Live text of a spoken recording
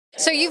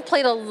So you've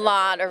played a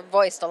lot or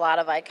voiced a lot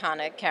of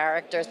iconic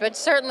characters, but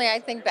certainly I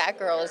think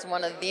Batgirl is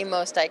one of the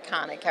most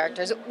iconic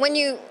characters. When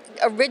you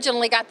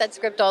originally got that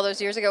script all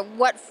those years ago,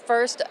 what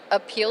first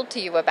appealed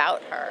to you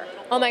about her?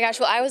 Oh my gosh,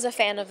 well, I was a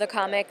fan of the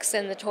comics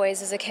and the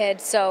toys as a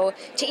kid, so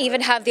to even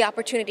have the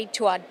opportunity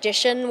to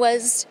audition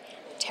was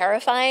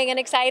terrifying and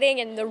exciting,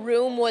 and the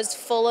room was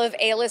full of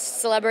A-list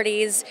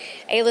celebrities,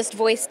 A-list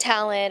voice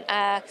talent.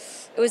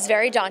 It was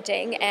very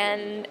daunting,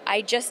 and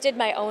I just did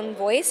my own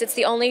voice. It's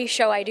the only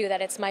show I do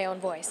that it's my own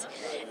voice.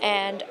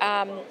 And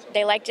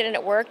they liked it and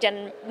it worked,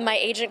 and my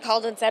agent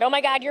called and said, oh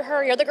my God, you're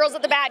her, you're the girls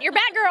at the bat, you're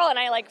Batgirl, and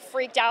I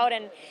freaked out,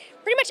 and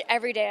pretty much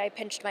every day I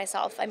pinched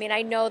myself. I mean,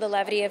 I know the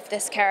levity of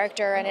this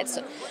character and its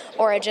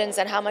origins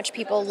and how much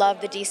people love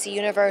the DC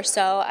universe,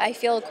 so I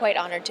feel quite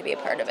honored to be a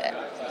part of it.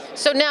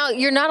 So now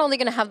you're not only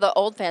going to have the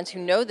old fans who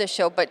know this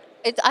show, but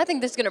I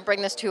think this is going to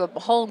bring this to a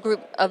whole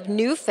group of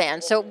new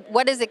fans. So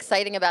what is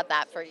exciting about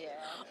that for you?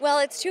 Well,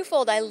 it's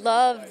twofold. I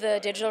love the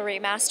digital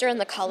remaster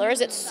and the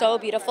colors. It's so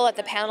beautiful. At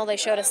the panel, they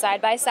showed us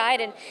side by side,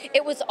 and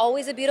it was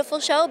always a beautiful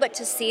show, but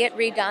to see it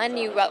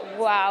redone,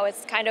 wow,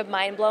 it's kind of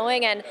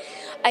mind-blowing. And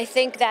I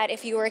think that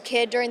if you were a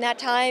kid during that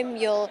time,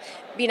 you'll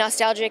be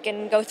nostalgic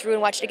and go through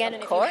and watch it again.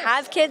 And if you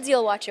have kids,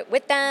 you'll watch it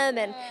with them,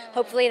 and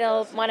hopefully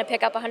they'll want to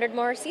pick up 100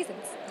 more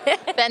seasons.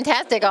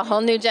 Fantastic, a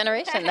whole new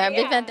generation. That'd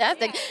be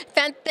fantastic.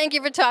 Thank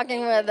you for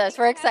talking with us.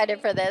 We're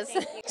excited for this.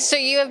 So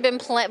you have been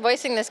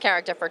voicing this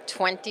character for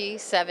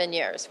 27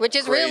 years, which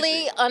is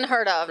really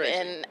unheard of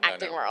in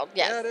acting world.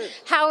 Yes. Yeah, it is.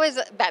 How has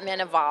Batman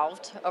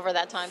evolved over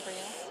that time for you?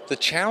 The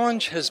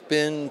challenge has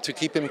been to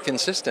keep him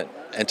consistent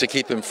and to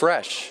keep him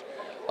fresh.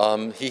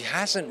 He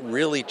hasn't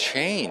really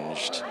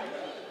changed.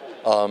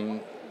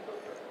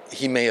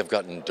 He may have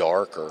gotten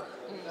darker.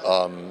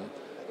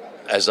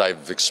 As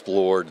I've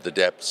explored the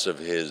depths of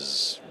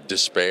his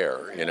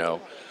despair,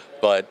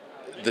 But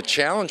the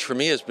challenge for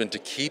me has been to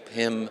keep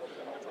him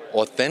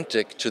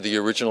authentic to the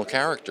original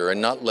character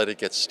and not let it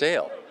get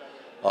stale.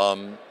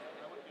 And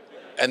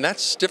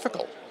that's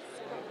difficult.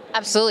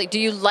 Absolutely. Do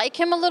you like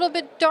him a little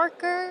bit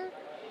darker?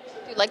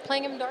 Do you like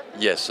playing him darker?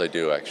 Yes, I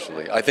do,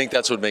 actually. I think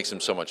that's what makes him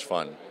so much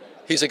fun.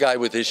 He's a guy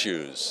with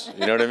issues,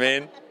 you know what I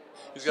mean?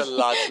 He's got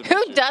lots of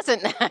issues. Who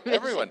doesn't have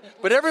Everyone.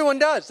 But everyone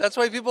does. That's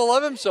why people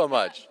love him so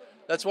much.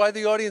 That's why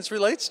the audience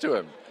relates to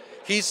him.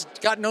 He's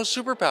got no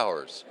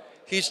superpowers.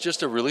 He's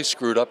just a really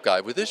screwed up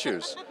guy with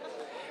issues.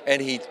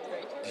 And he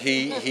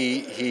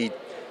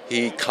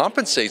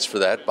compensates for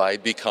that by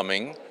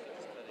becoming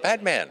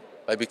Batman,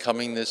 by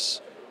becoming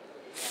this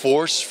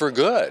force for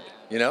good,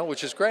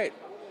 which is great.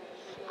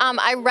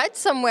 I read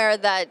somewhere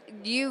that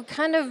you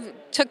kind of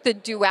took the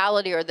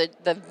duality or the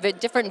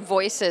different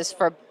voices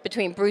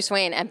between Bruce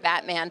Wayne and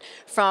Batman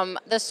from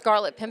the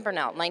Scarlet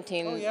Pimpernel,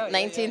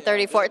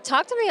 1934.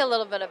 Talk to me a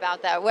little bit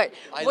about that. Where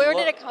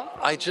did it come from?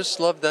 I just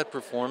love that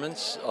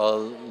performance.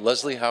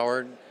 Leslie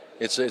Howard,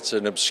 it's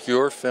an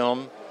obscure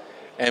film.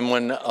 And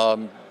when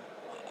I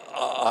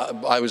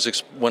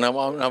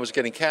was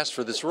getting cast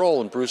for this role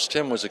and Bruce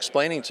Timm was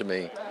explaining to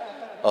me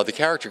the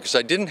character, because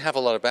I didn't have a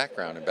lot of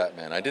background in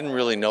Batman. I didn't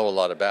really know a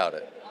lot about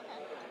it.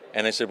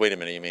 And I said, wait a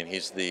minute, you mean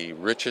he's the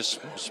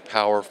richest, most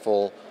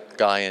powerful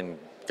guy in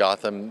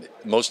Gotham,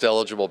 most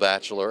eligible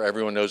bachelor,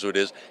 everyone knows who it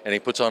is, and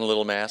he puts on a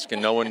little mask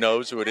and no one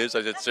knows who it is?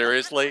 I said,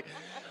 seriously?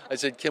 I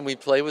said, can we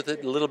play with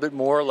it a little bit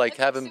more?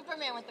 Have him...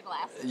 Superman with the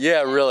glasses.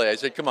 Yeah, really. I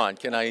said, come on,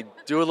 can I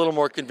do a little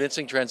more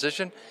convincing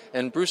transition?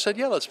 And Bruce said,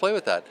 yeah, let's play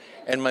with that.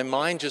 And my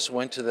mind just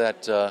went to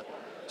that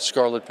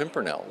Scarlet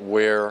Pimpernel,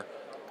 where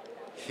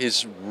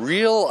his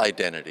real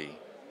identity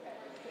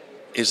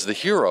is the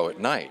hero at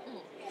night,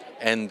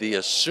 and the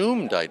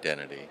assumed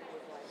identity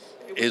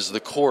is the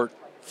court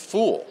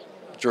fool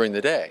during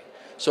the day.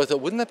 So I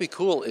thought, wouldn't that be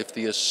cool if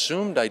the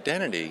assumed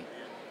identity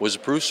was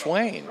Bruce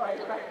Wayne,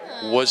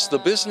 was the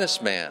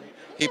businessman?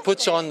 He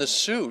puts on the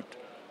suit,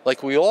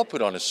 like we all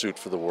put on a suit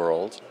for the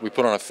world. We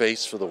put on a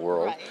face for the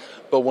world.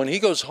 But when he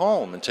goes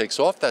home and takes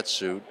off that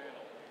suit,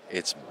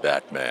 it's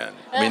Batman.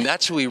 I mean,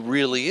 that's who he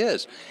really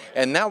is.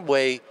 And that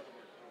way,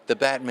 the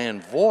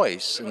Batman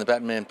voice and the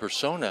Batman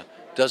persona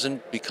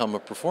doesn't become a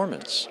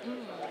performance.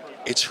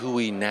 It's who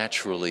he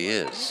naturally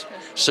is.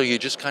 So you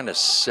just kind of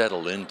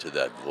settle into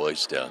that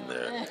voice down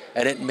there.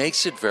 And it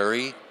makes it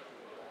very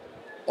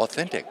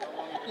authentic.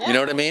 You know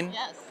what I mean?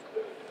 Yes.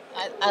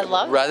 I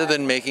love that. Rather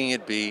than making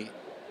it be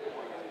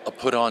a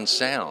put-on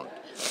sound.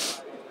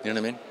 You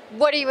know what I mean?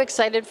 What are you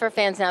excited for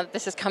fans now that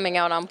this is coming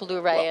out on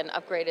Blu-ray and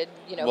upgraded,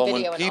 video and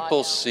audio? When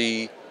people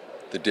see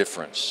the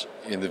difference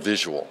in the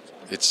visual,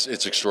 it's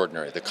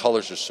extraordinary. The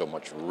colors are so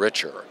much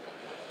richer.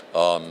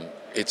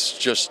 It's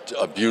just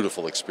a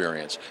beautiful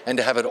experience. And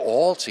to have it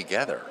all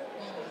together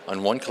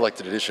on one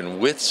collected edition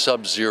with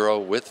Sub-Zero,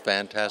 with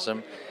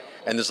Phantasm,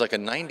 and there's like a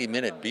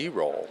 90-minute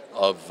B-roll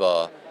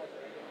of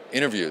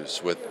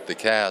interviews with the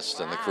cast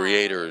and the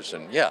creators.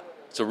 And yeah,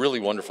 it's a really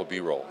wonderful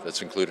B-roll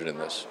that's included in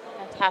this.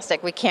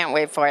 Fantastic. We can't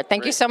wait for it.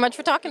 Thank you so much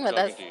for talking with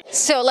us.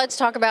 So let's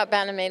talk about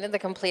Bat-Animated, the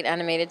complete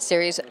animated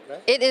series.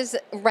 It is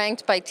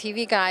ranked by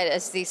TV Guide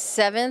as the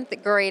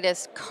 7th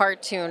greatest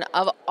cartoon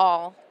of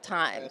all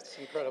time. That's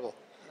incredible.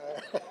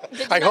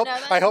 I hope know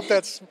that? I hope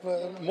that's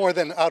more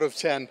than out of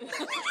 10.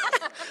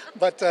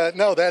 But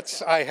no,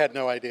 I had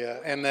no idea,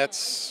 and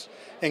that's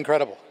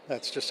incredible.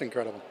 That's just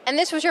incredible. And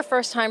this was your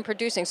first time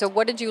producing, so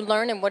what did you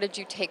learn and what did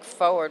you take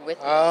forward with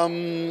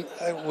you?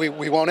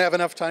 We won't have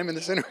enough time in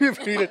this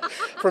interview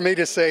for me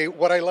to say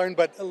what I learned,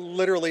 but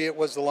literally it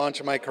was the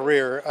launch of my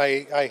career.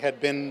 I had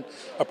been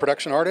a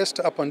production artist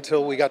up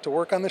until we got to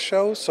work on the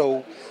show,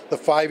 so the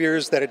 5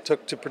 years that it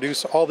took to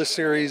produce all the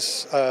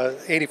series,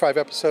 85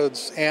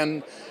 episodes,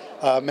 and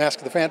Mask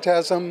of the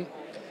Phantasm,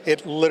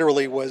 it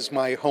literally was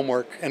my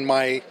homework and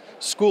my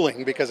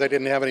schooling because I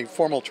didn't have any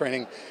formal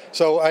training.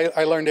 So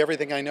I learned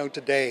everything I know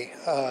today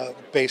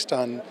based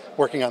on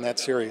working on that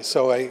series.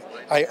 So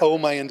I owe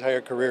my entire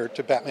career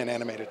to Batman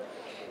Animated.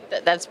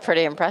 That's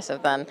pretty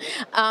impressive then.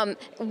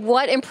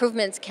 What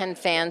improvements can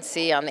fans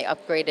see on the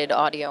upgraded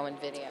audio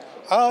and video?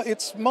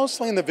 It's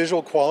mostly in the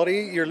visual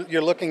quality.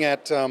 You're looking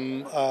at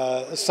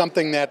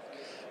something that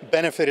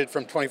benefited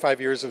from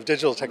 25 years of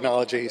digital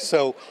technology.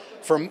 So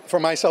for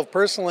myself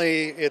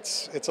personally,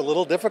 it's a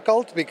little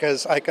difficult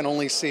because I can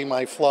only see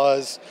my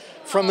flaws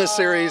from the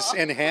series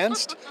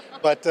enhanced.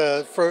 But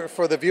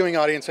for the viewing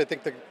audience, I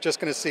think they're just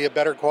going to see a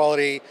better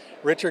quality,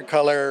 richer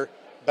color,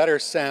 better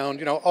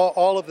sound,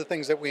 all of the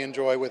things that we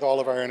enjoy with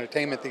all of our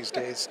entertainment these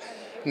days.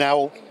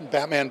 Now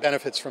Batman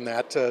benefits from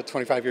that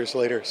 25 years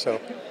later. So,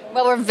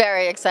 well, we're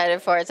very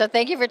excited for it. So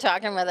thank you for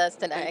talking with us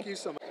today. Thank you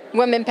so much.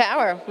 Women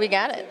power, we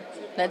got it.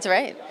 That's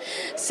right.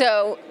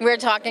 So we're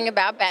talking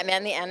about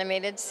Batman the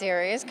Animated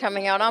Series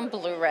coming out on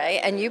Blu-ray,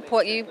 and you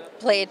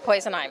played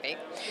Poison Ivy.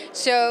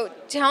 So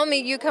tell me,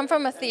 you come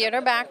from a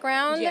theater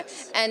background.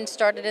 Yes. And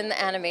started in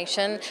the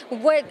animation.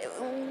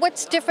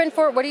 What's different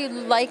for it? What do you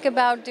like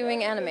about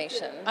doing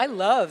animation? I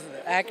love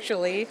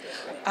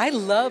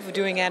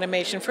doing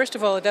animation. First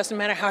of all, it doesn't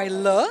matter how I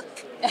look.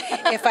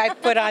 If I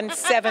put on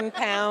 7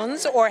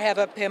 pounds or have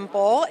a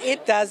pimple,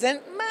 it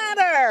doesn't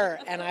matter.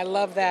 And I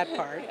love that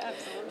part.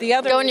 The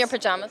other Go in your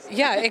pajamas.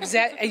 Yeah,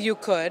 exactly. You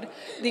could.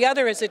 The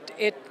other is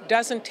it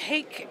doesn't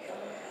take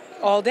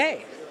all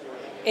day.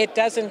 It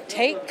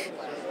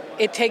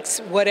takes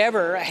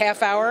whatever, a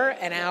half hour,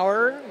 an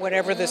hour,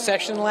 whatever the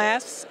session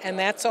lasts, and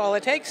that's all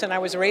it takes. And I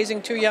was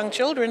raising 2 young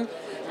children,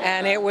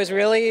 and it was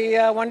really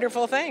a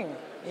wonderful thing.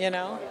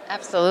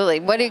 Absolutely.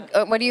 What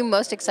are you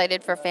most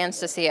excited for fans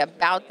to see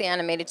about the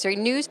animated series?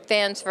 New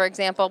fans, for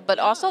example, but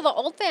also the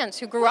old fans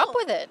who grew up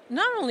with it.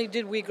 Not only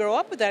did we grow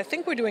up with it, I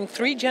think we're doing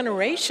 3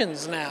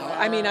 generations now.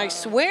 I mean, I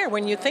swear,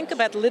 when you think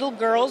about little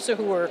girls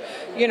who were,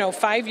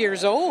 5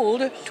 years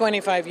old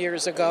 25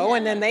 years ago,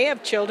 and then they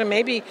have children,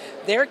 maybe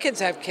their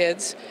kids have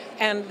kids,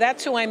 and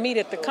that's who I meet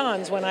at the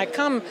cons. When I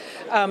come,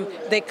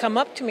 they come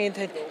up to me and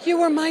say, "You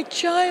were my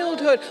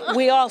childhood."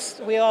 We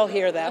all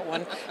hear that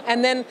one.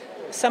 And then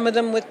some of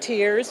them with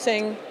tears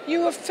saying,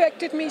 "You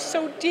affected me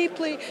so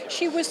deeply.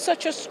 She was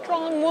such a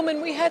strong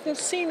woman. We hadn't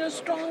seen a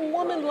strong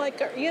woman like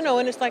her."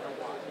 And it's like,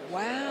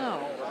 wow,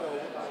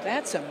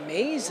 that's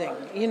amazing.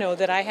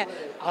 That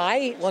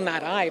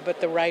not I,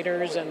 but the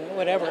writers and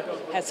whatever,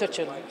 had such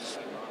a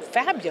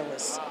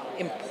fabulous,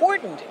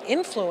 important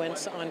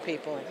influence on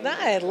people.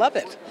 I love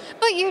it.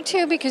 But you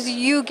too, because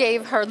you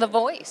gave her the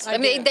voice. I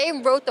mean, they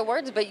wrote the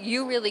words, but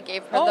you really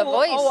gave her the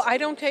voice. Oh, I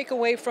don't take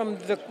away from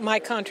my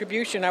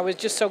contribution. I was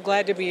just so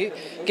glad to be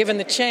given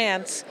the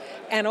chance.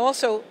 And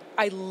also,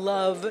 I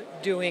love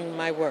doing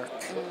my work.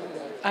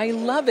 I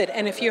love it.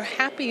 And if you're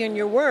happy in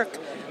your work,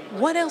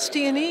 what else do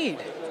you need?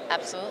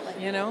 Absolutely.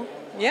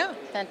 Yeah.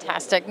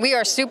 Fantastic. We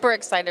are super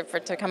excited for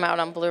it to come out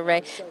on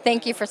Blu-ray.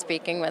 Thank you for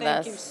speaking with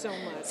us. Thank you so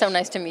much. So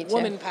nice to meet you.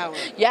 Woman power.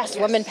 Yes,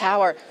 woman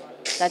power.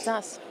 That's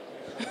us.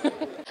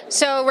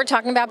 So we're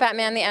talking about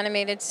Batman the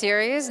Animated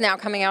Series, now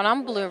coming out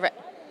on Blu-ray.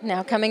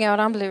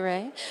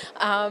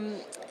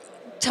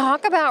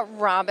 Talk about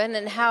Robin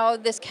and how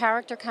this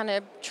character kind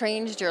of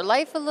changed your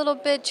life a little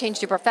bit,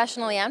 changed you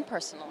professionally and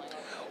personally.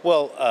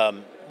 Well,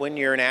 when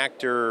you're an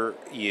actor,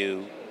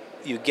 you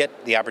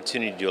get the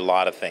opportunity to do a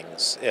lot of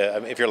things,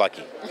 if you're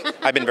lucky.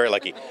 I've been very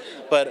lucky.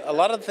 But a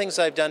lot of the things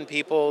I've done,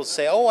 people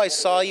say, "Oh, I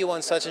saw you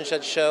on such and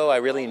such show. I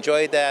really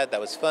enjoyed that.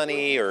 That was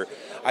funny." Or,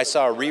 "I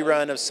saw a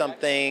rerun of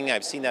something.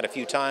 I've seen that a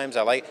few times.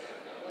 I like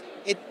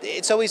it."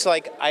 It's always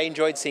like, I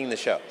enjoyed seeing the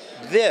show.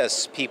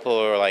 This, people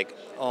are like,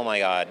 "Oh my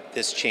God,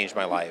 this changed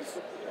my life."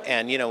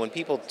 And, when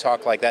people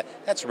talk like that,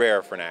 that's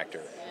rare for an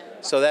actor.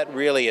 So that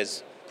really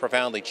has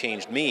profoundly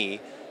changed me.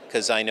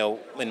 Because I know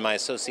in my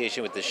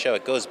association with the show,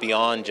 it goes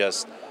beyond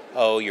just,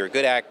 "Oh, you're a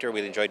good actor,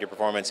 we enjoyed your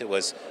performance." It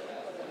was,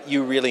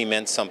 you really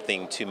meant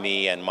something to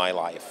me and my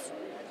life.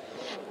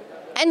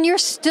 And you're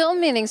still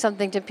meaning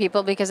something to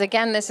people because,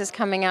 again, this is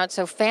coming out,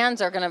 so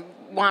fans are going to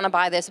want to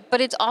buy this,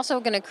 but it's also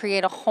going to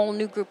create a whole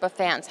new group of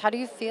fans. How do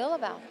you feel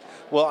about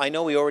that? Well, I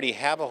know we already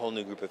have a whole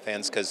new group of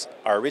fans because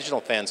our original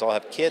fans all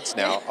have kids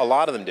now. A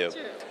lot of them do.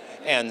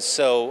 And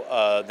so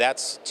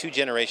that's 2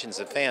 generations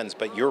of fans,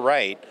 but you're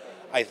right.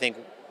 I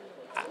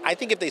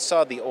think if they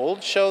saw the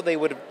old show, they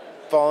would have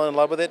fallen in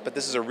love with it, but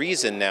this is a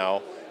reason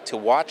now to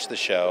watch the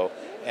show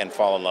and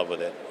fall in love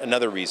with it.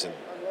 Another reason.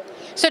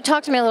 So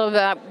talk to me a little bit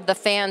about the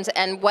fans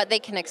and what they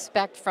can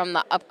expect from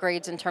the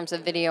upgrades in terms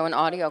of video and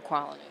audio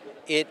quality.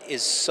 It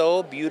is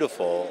so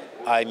beautiful.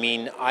 I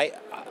mean,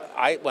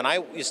 when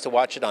I used to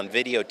watch it on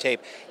videotape,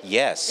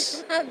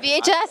 yes.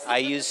 VHS? I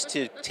used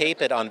to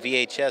tape it on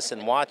VHS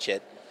and watch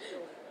it.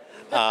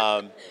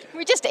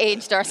 We just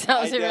aged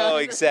ourselves. I know,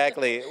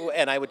 exactly.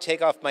 And I would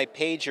take off my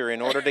pager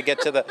in order to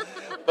get to the...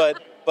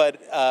 But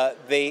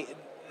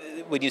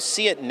when you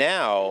see it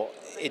now,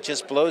 it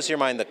just blows your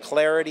mind. The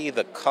clarity,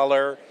 the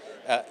color,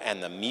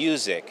 and the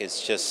music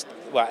is just...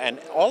 Well, and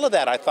all of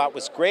that I thought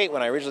was great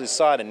when I originally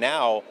saw it, and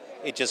now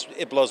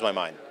it blows my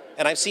mind.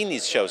 And I've seen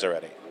these shows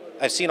already.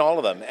 I've seen all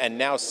of them, and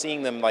now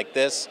seeing them like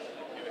this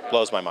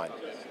blows my mind.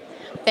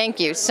 Thank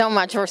you so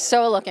much. We're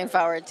so looking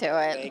forward to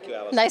it. Thank you,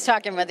 Alice. Nice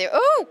talking with you.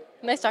 Ooh,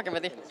 nice talking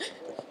with you.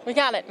 We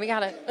got it. We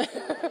got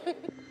it.